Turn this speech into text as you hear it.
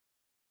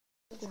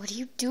What are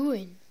you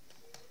doing?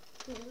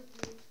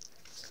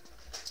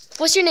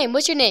 What's your name?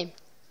 What's your name?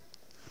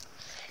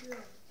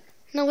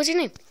 No, what's your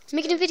name? I'm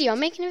making a video. I'm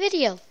making a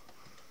video.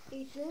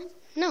 Ethan?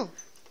 No.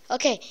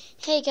 Okay.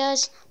 Hey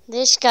guys,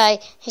 this guy,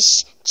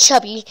 his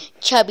chubby,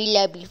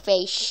 lovely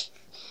face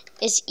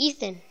is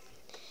Ethan,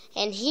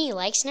 and he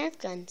likes Nerf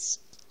guns.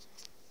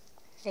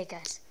 Hey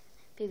guys,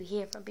 baby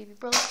here from Baby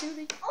Bro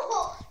Studio.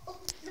 Oh,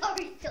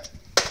 sorry.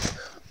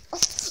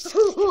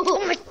 Oh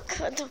my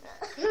God.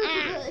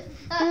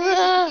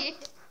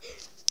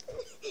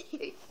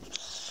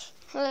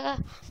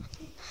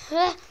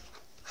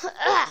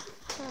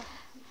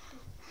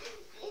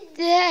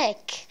 The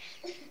heck?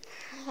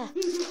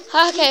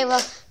 Okay,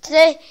 well,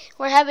 today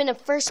we're having a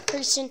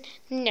first-person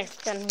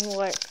Nerf gun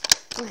war.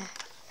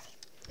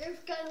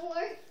 Nerf gun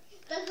war?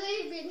 Doesn't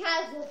even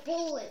have a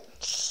bullet.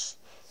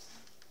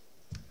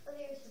 Oh,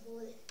 there's the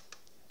bullet.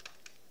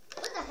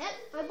 What the heck?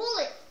 My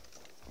bullet!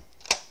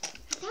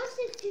 Attach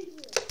it to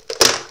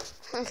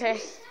you.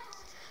 Okay.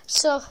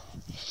 So,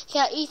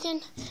 yeah,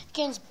 Ethan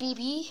against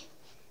BB.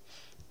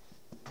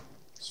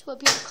 That's what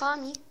people call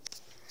me.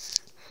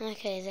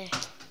 Okay, there.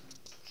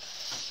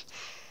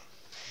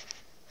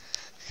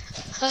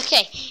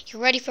 Okay, you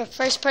ready for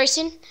first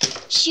person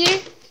shooter?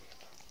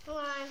 Come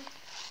on.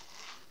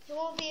 You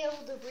won't be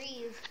able to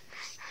breathe.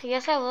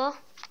 Yes, I will.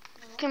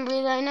 I can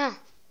breathe right now.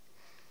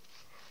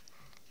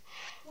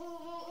 Well,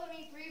 it won't let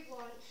me breathe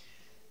once.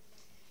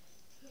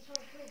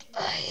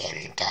 I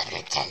am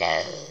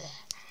Donatello.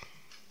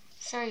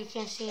 Sorry, you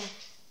can't see it.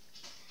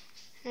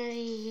 Maybe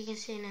you can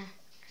see it now.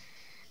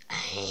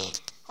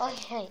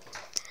 Okay.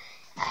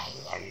 I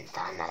am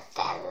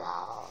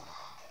Donatello.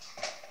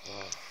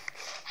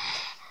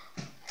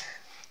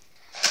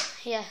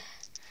 Yeah,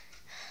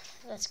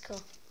 that's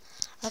cool.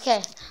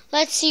 Okay,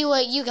 let's see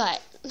what you got.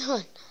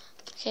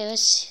 Okay,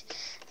 let's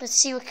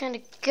see what kind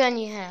of gun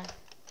you have.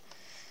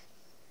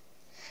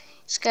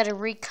 It's got a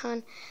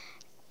Recon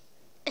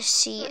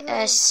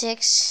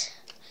CS6.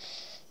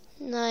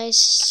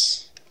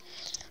 Nice.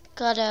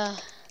 Got a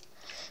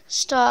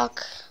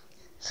stock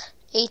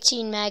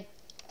 18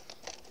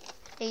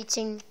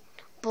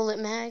 bullet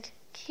mag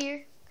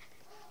here.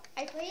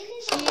 I played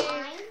this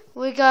online.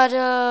 We got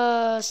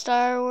a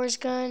Star Wars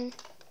gun.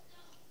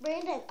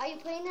 Brandon, are you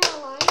playing it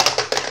online?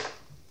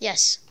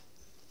 Yes.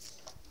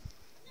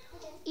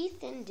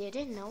 Ethan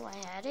didn't know I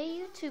had a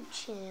YouTube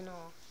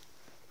channel.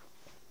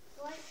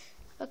 What?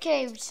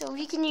 Okay, so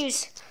we can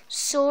use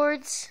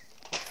swords,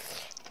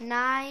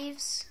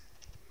 knives.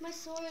 My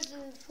sword is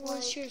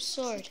What's your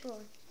sword?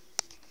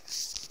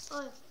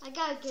 Oh, I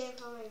gotta get it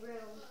from my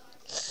room.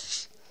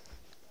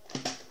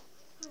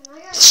 I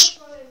gotta get it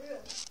from my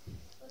room.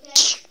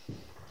 Okay?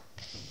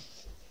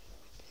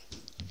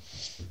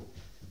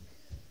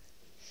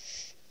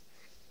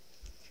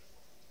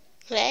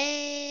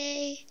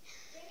 Hey.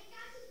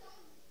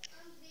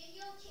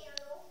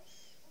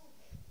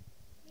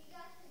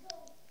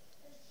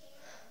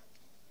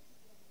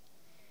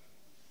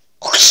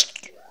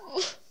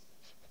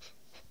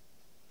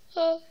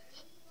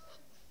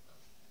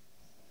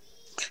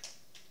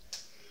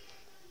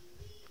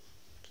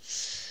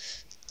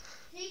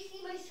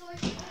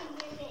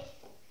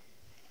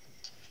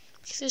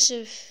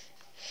 Exclusive.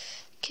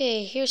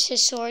 Okay, here's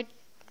his sword.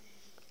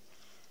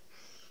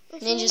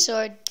 Ninja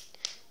sword.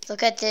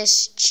 Look at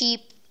this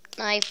cheap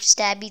knife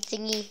stabby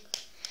thingy.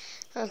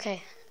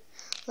 Okay,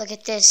 look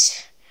at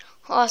this.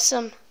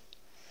 Awesome.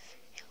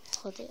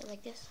 Hold it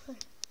like this.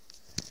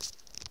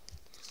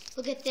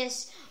 Look at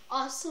this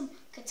awesome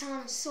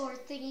katana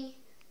sword thingy.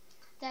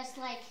 That's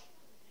like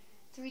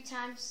 3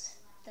 times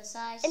the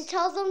size. And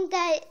tell them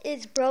that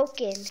it's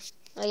broken.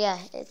 Oh yeah,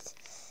 it's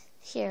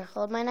here.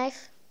 Hold my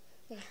knife.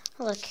 Yeah.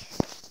 Look.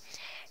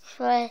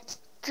 If I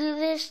do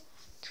this,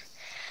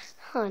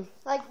 hold on.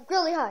 Like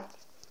really hard.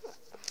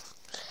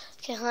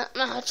 Okay, now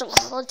I have to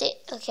hold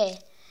it. Okay,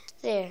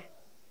 there.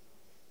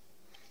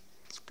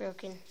 It's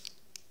broken.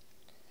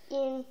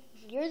 And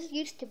yours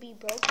used to be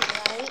broken,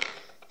 right?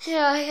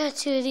 Yeah, I got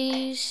 2 of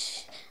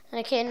these.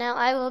 Okay, now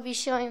I will be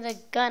showing the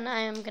gun I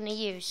am going to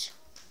use.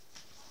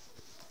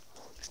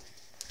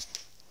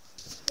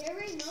 They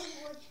already know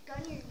which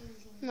gun you're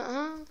using.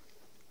 Uh-huh.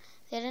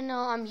 They didn't know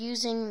I'm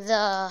using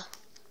the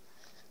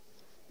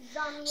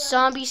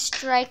Zombie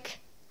Strike.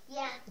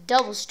 Yeah.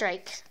 Double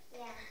strike.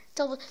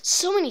 Yeah.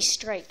 So many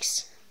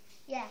strikes.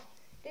 Yeah.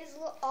 There's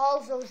all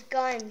of those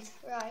guns,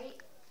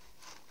 right?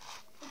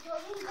 I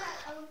told them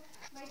that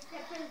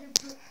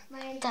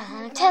my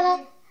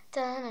stepbrother,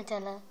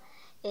 Donatello.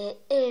 It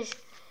is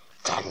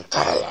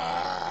Donatello.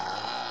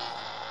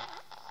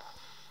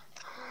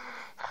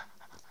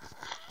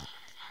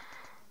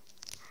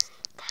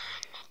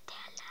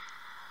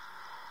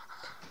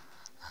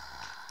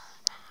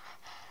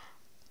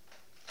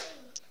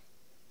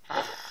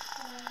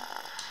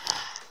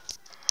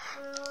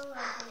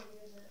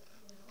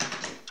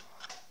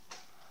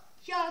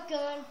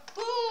 Shotgun.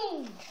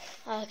 Boom!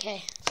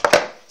 Okay.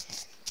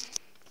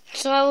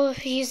 So I will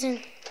be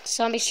using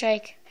Zombie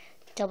Strike,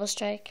 Double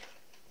Strike.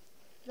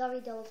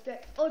 Zombie double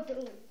strike. Oh,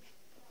 don't.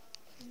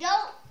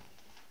 Don't.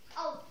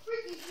 Oh,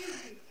 freaking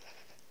shoot you.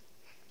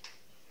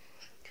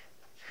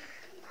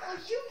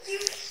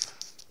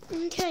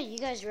 Okay, you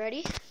guys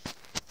ready?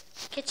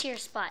 Get to your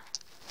spot.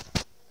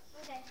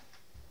 Okay.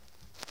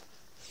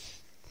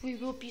 We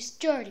will be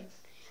starting.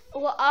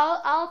 Well,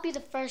 I'll be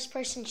the first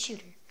person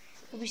shooter.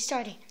 We'll be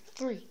starting.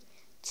 3,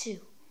 2,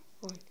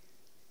 1,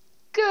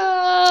 go!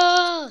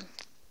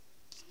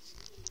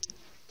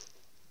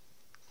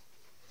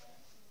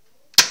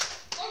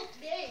 Oh,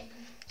 dang.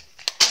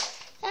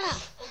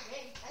 Ah,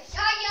 Okay, I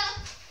shot ya.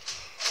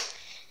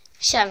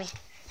 shot me.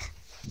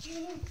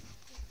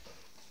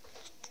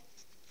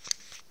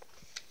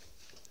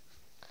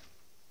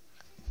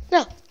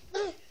 No.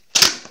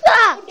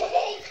 Ah!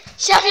 Dang.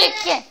 Shot me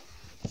again.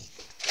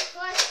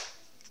 What?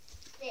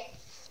 There.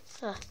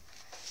 Ah,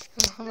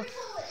 I'm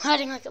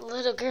hiding like a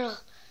little girl.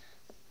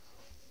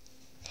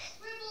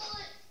 Free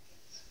bullet.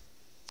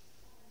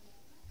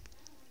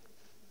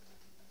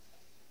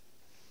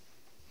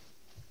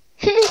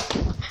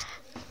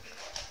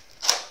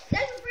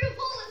 That's a free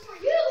bullet for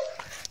you.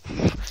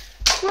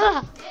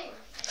 Ah, Dang.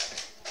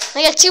 I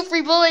got 2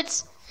 free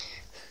bullets.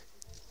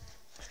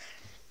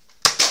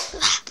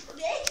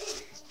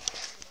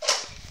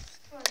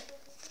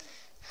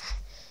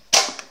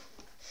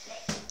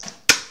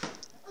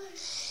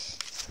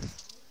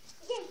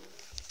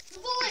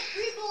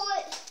 Free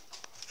bullet.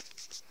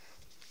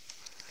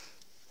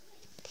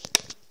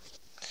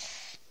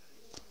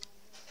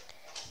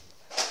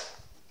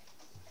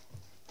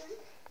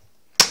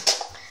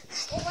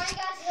 Oh my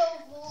God, no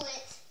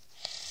bullet.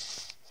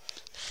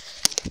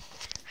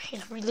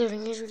 He's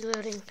reloading, he's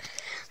reloading.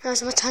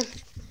 Now's my time.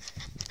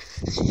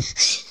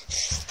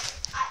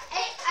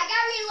 I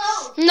got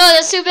reload. No,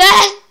 that's too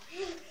bad.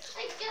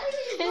 I got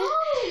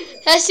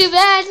reload. That's too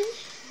bad.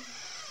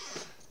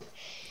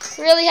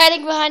 Really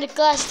hiding behind a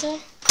glass door.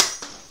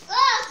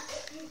 Ah!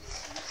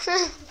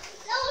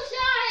 Double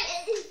shot.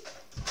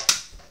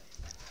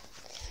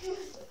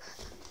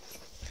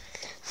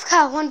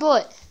 God, 1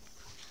 bullet.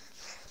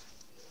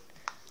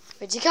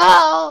 Where'd you go?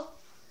 No.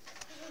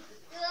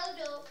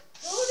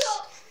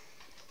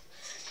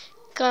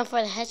 Going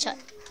for the headshot.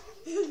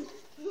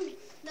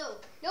 No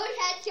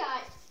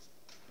headshot.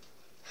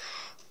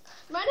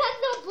 Mine has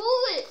no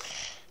bullet.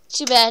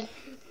 Too bad.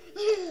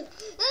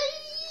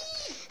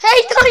 Hey,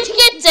 don't you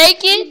get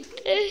taken?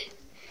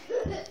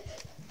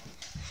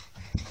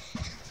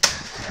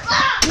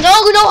 No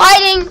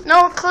hiding.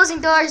 No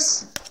closing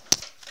doors.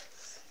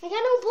 I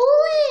got no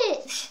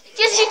bullet.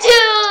 Yes, you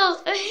do.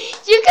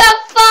 You got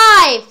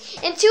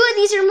 5. And 2 of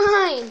these are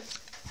mine.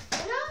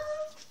 No,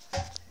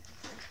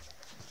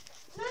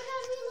 I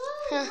got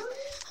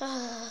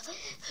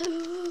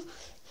reload.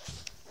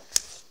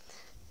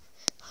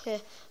 Okay,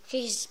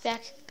 he's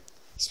back.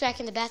 He's back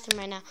in the bathroom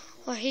right now.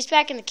 Or he's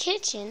back in the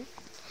kitchen.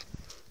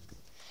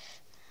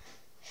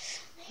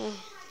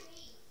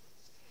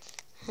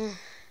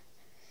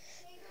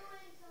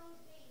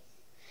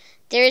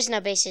 There is no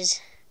bases.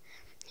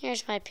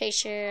 Here's my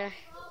picture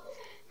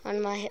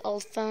on my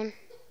old phone.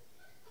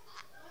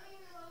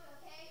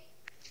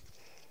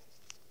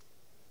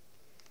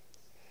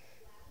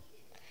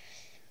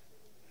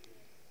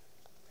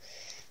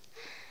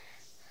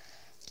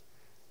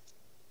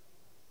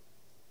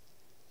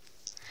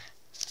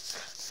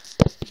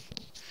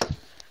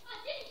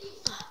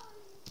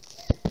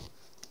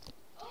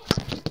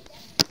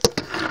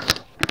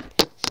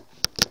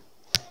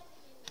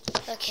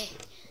 Okay,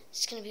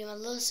 it's gonna be my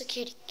little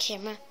security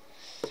camera.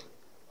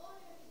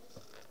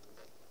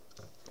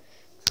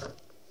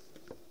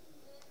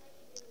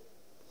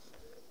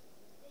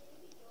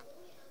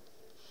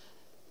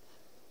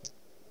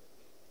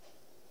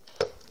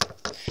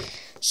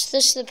 So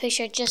this is the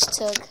picture I just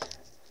took.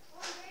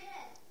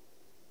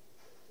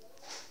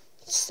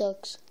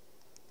 Sucks.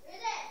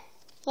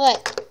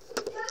 What?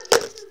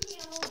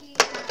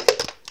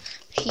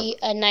 He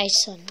a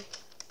nice one.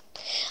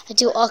 I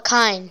do all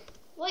kind.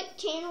 What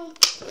channel?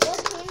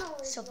 What channel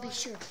is So be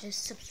sure to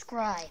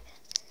subscribe,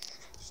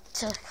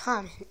 to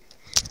comment,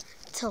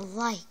 to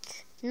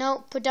like.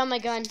 No, put down my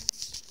gun.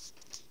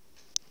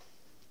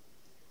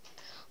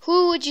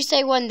 Who would you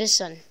say won this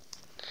one?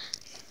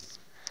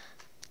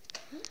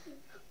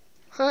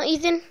 Huh,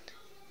 Ethan? You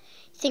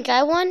think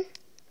I won?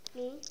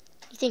 Me.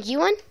 You think you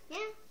won?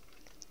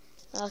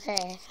 Yeah.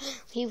 Okay.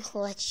 We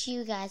will let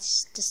you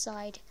guys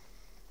decide.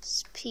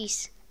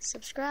 Peace.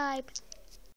 Subscribe.